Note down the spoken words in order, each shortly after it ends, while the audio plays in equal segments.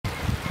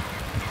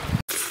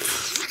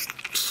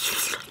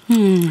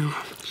嗯。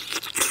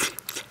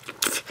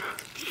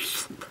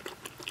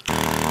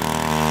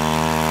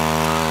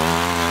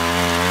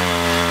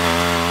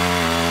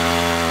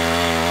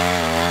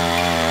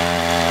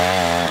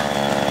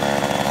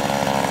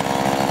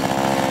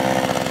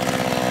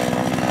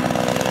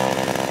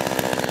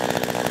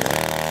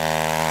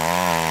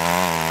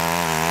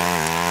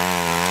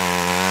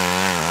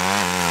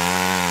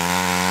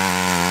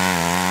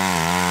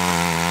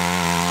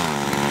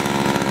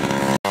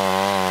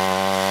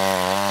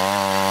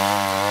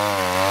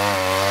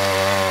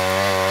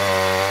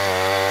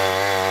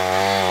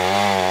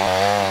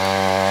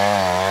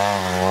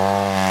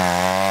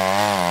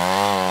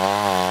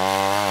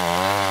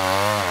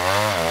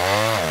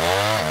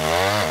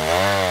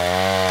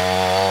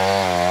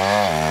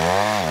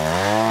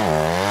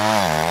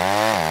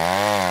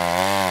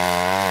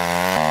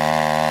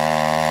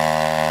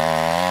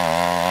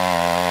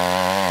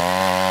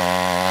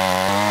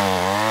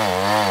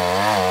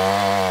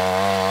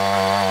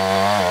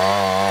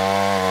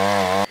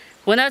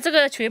 我呢，这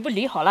个全部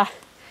理好了，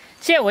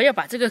现在我要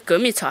把这个革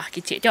命草给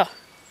剪掉。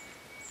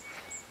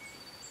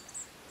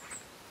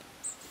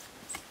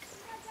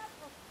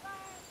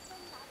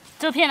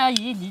这片呢已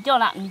经理掉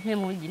了，明天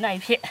我们理那一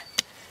片。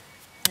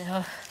然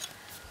后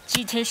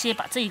今天先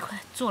把这一块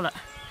做了，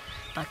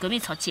把革命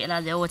草剪了，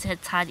然后我再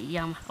插点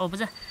秧嘛，哦不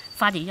是，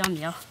发点秧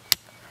苗。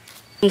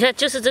你看，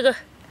就是这个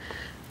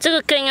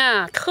根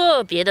啊，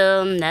特别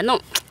的难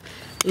弄，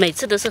每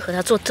次都是和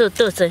它做斗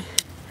争。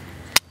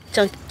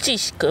 这样继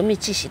续革命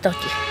继续到底。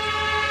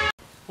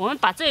我们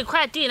把这一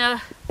块地呢，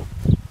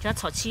给它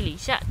草清理一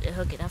下，然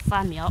后给它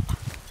发苗。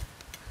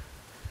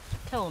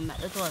看我买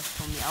了多少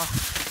种苗啊？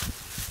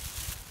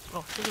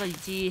哦，这个已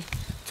经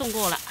种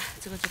过了，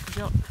这个就不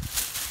要了。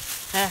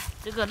哎，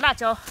这个辣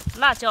椒，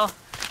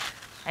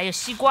还有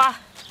西瓜，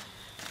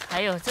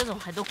还有这种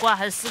很多瓜，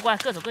还有丝瓜，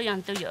各种各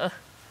样都有。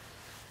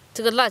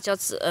这个辣椒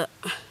籽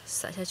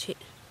撒下去，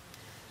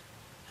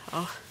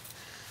好，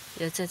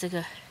要在这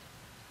个。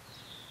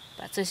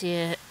 把这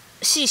些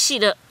细细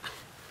的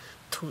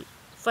土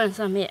放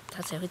上面，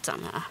它才会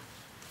长的啊。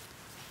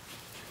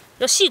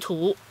要细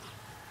土，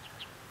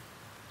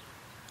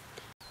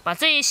把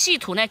这些细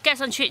土呢盖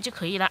上去就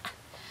可以了。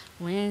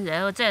我们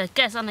然后再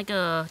盖上那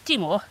个地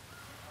膜，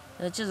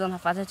就让它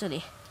发在这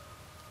里。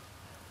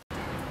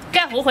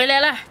干活回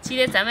来了，今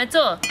天咱们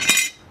做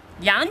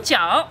羊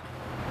角。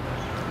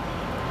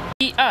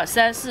1、2、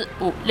3、4、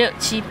5、6、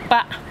7、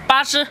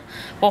8只，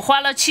我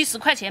花了70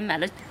块钱买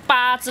了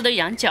8只的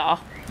羊角。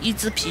 一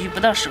只皮不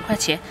到10块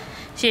钱，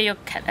现在要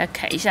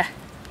砍一下。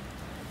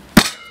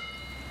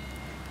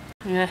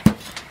你看，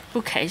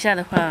不砍一下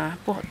的话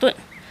不好炖。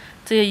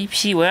这个1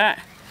劈为2，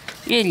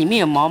因为里面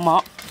有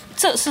毛。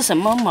这是什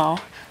么毛？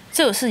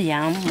这是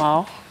羊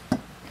毛。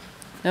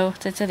然后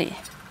在这里，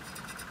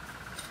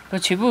我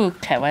全部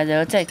砍完，然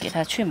后再给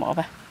它去毛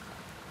吧。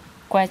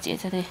关节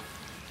这里。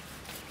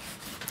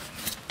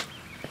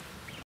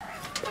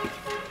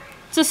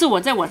这是我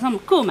在网上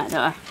购买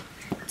的啊。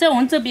 在我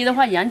们这边的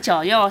话，羊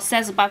角要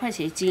38块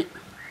钱一斤，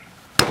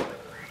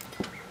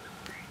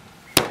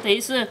等于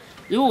是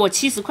如果我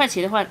70块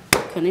钱的话，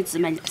可能只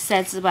买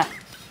3只吧。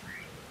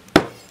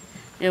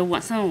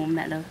网上我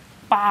买了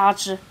8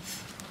只，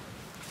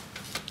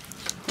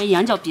那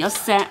羊角比较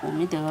膻，我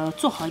们得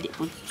做好一点，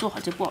不做好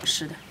就不好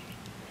吃的。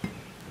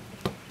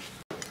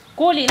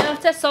锅里呢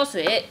再烧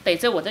水，等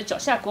着我的脚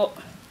下锅。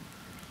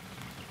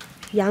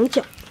羊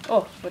角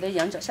哦，我的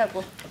羊角下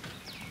锅。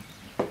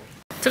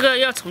 这个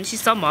要重新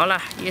烧毛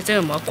了，因为这个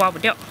毛刮不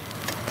掉。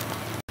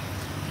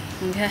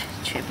你看，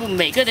全部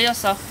每个都要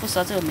烧，不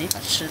烧这个没法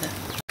吃的。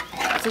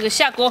这个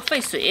下锅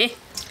沸水，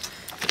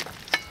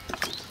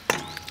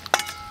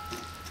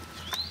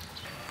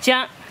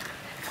姜、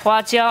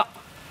花椒、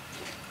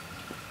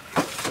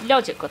料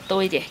酒给我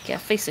多一点，给它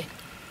沸水。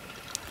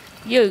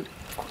又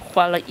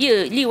花了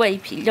另外一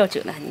批料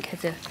酒呢，你看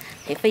这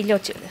很费料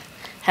酒的，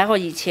还好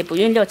以前不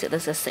用料酒的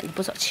时候省了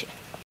不少钱。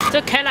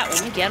 这开了，我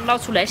们给它捞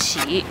出来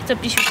洗，这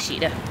必须洗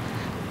的，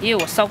因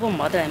为我烧过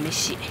毛的还没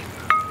洗。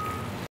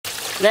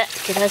来，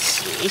给它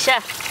洗一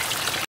下。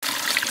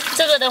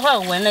这个的话，我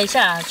闻了一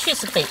下，确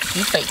实比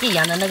本地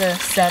羊的那个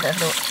膻的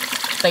多。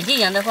本地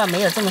羊的话没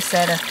有这么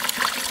膻的，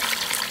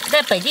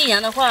在本地羊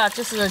的话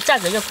就是价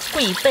格要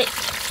贵1倍，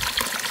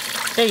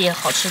这也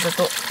好吃的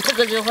多。这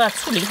个的话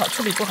处理好，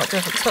处理不好就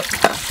很臭。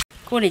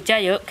锅里加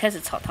油，开始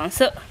炒糖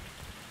色。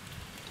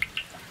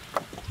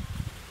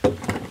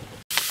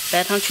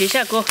 白糖全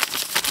下锅，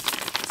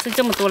剩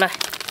这么多了，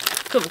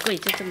够不够也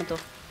就这么多。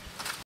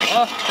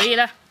好，可以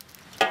了。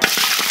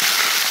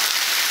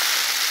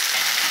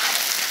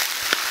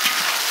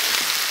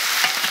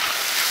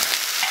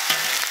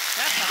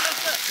来炒蛋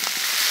色，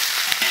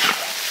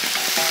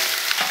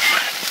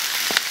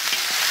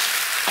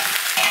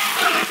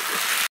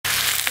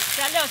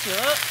加料酒，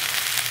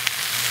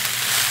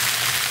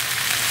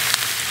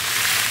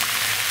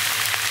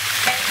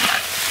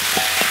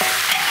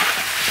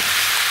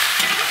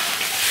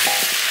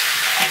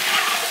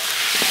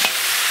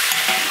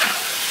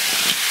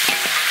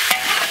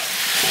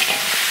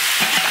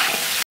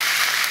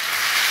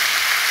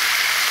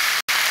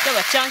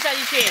把姜下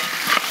进去，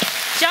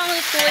姜多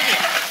一点，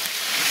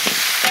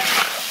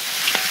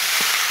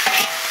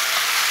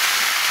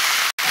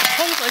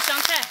葱和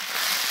香菜，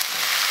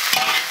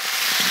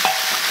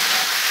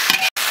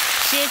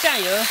切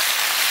酱油。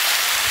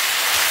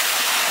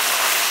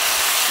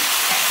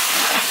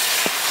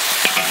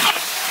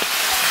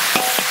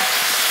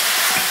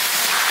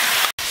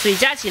 水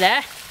加起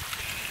来，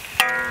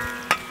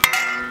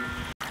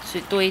水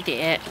多一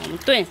点，我们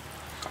炖，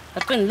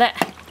要炖烂。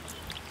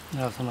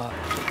那什么？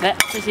来，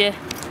这些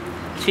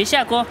全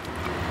下锅，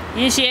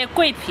一些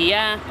桂皮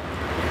啊，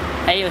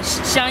还有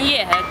香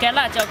叶，还有干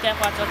辣椒、干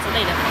花椒之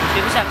类的，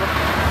全部下锅。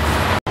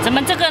咱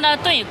们这个呢，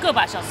炖有个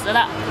把小时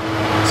了，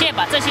现在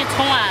把这些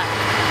葱啊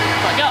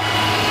搞掉。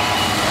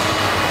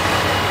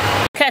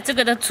看这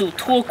个的煮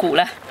脱骨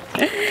了，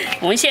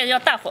我们现在要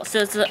大火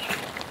收汁，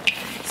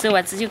收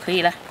完汁就可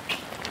以了。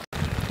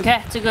 你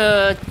看这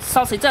个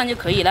烧成这样就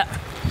可以了，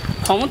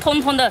红彤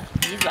彤的，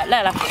已软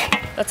烂了，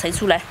要盛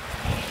出来。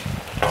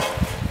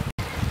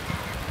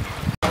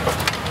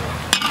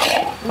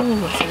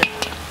这个，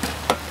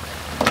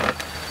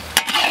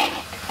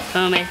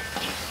朋友们，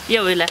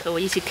要不要来和我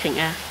一起啃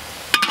啊？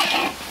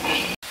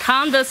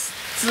汤的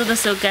汁都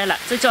收干了，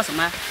这叫什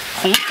么？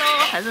红烧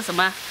还是什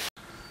么？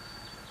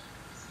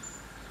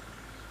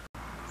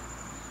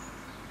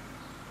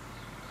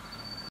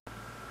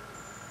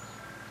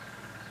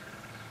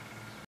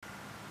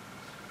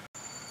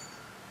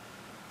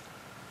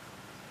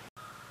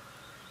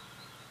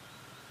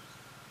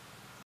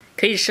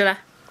 可以吃了，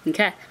你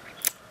看，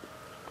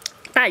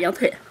大羊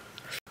腿，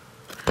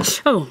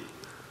哦，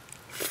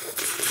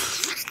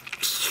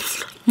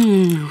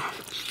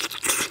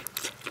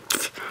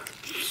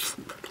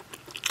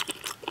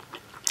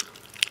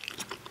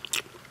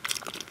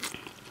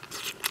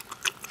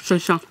真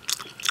香。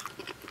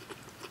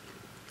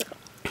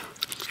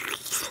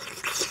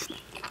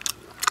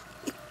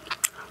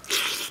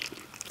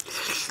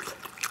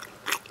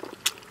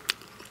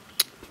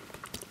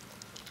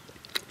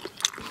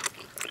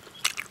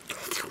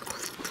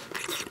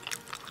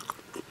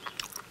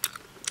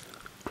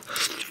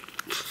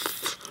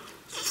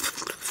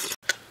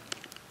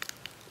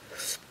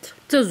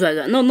这软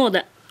软糯糯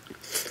的，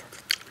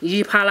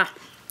一趴了。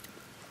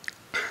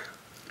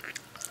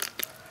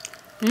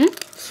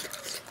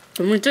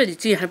我们这里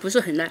鸡还不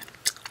是很烂，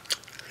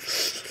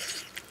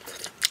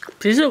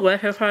皮是完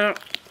全发了。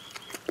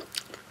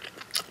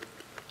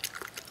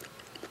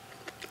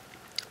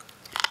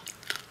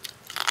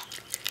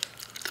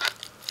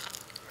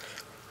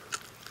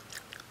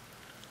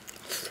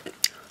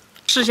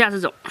试下这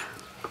种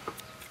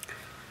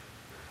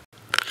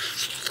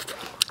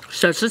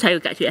小吃才有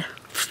感觉。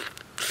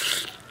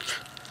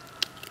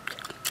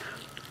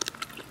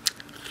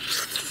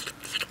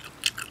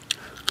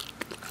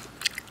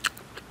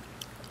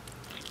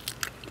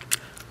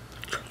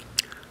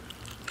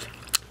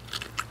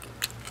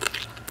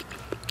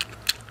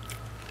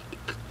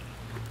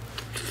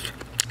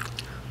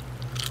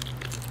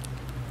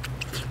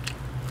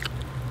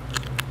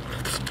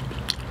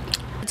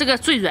 这个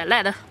最软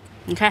烂的，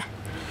你看，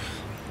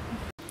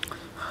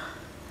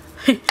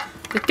嘿，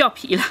都掉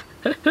皮了。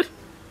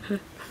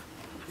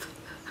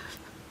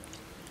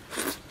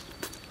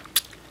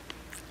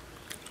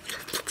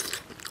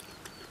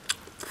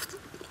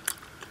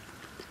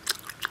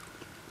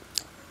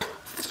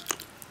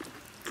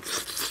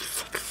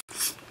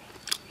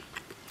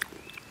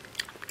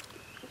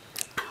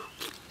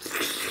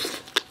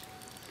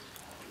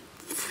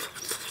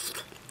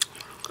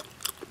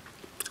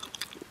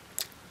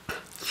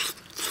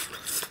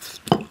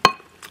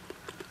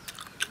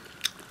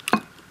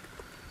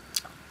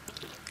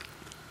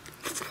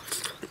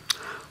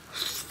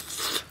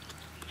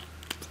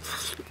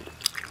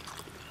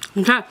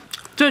你看，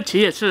这蹄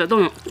也吃得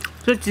动，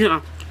这鸡啊，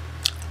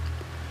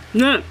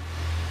因为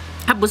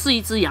它不是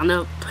一只羊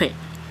的腿，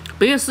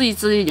不是一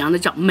只羊的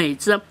脚，每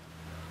只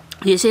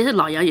有些是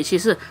老羊，有些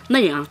是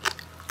嫩羊。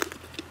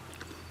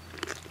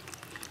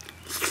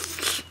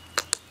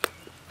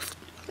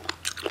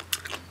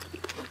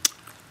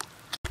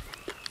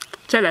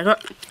再来个，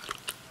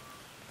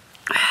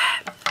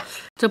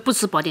这不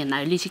吃饱点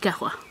哪有力气干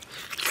活？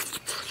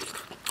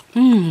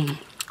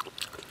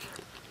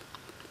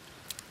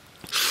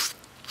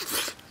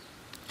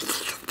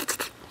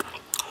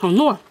好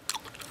糯。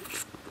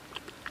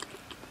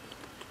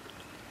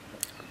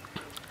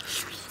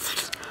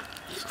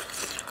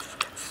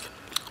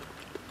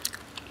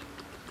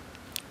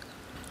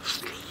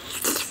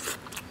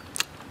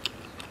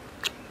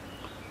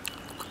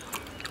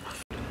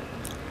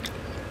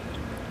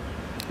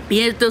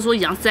别人都说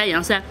羊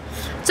膻，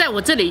在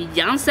我这里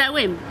羊膻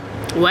味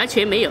完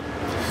全没有，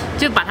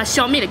就把它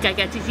消灭得干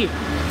干净净。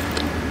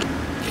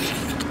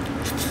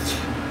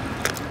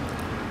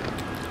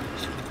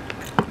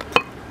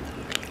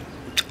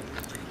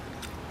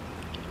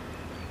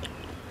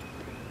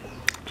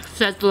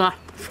再做，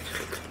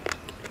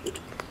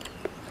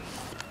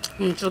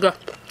这个。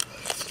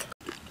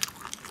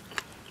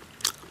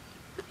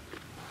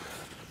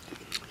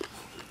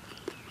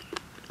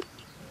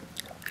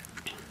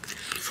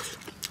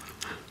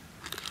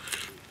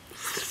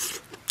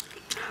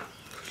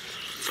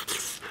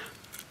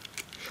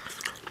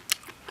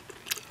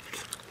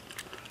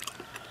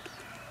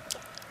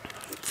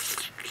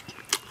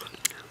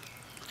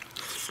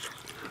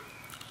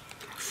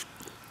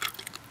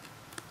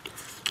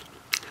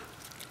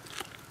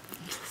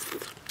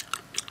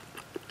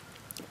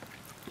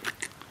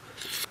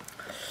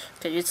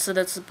感觉吃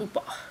不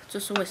饱，这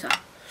是为啥？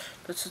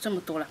都吃这么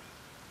多了。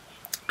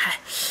唉，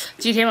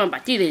今天我把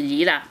地里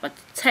犁了，把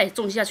菜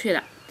种下去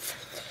了。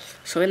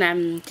所以呢，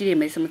地里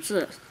没什么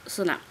事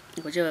了，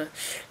我就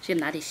先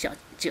拿点小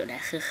酒来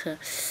喝喝。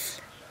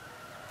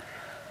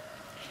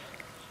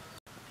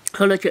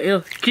喝了酒又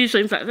精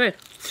神百倍，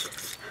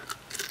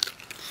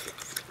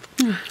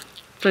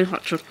真好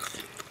吃。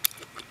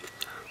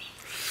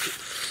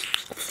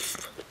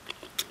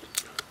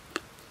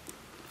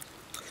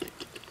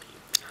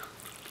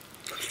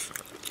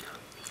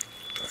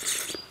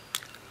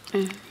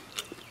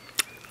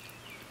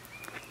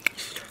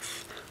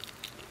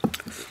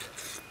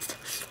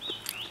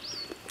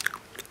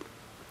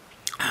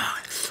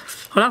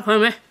好了，朋友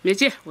们，别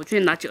介，我去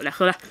拿酒来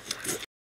喝了。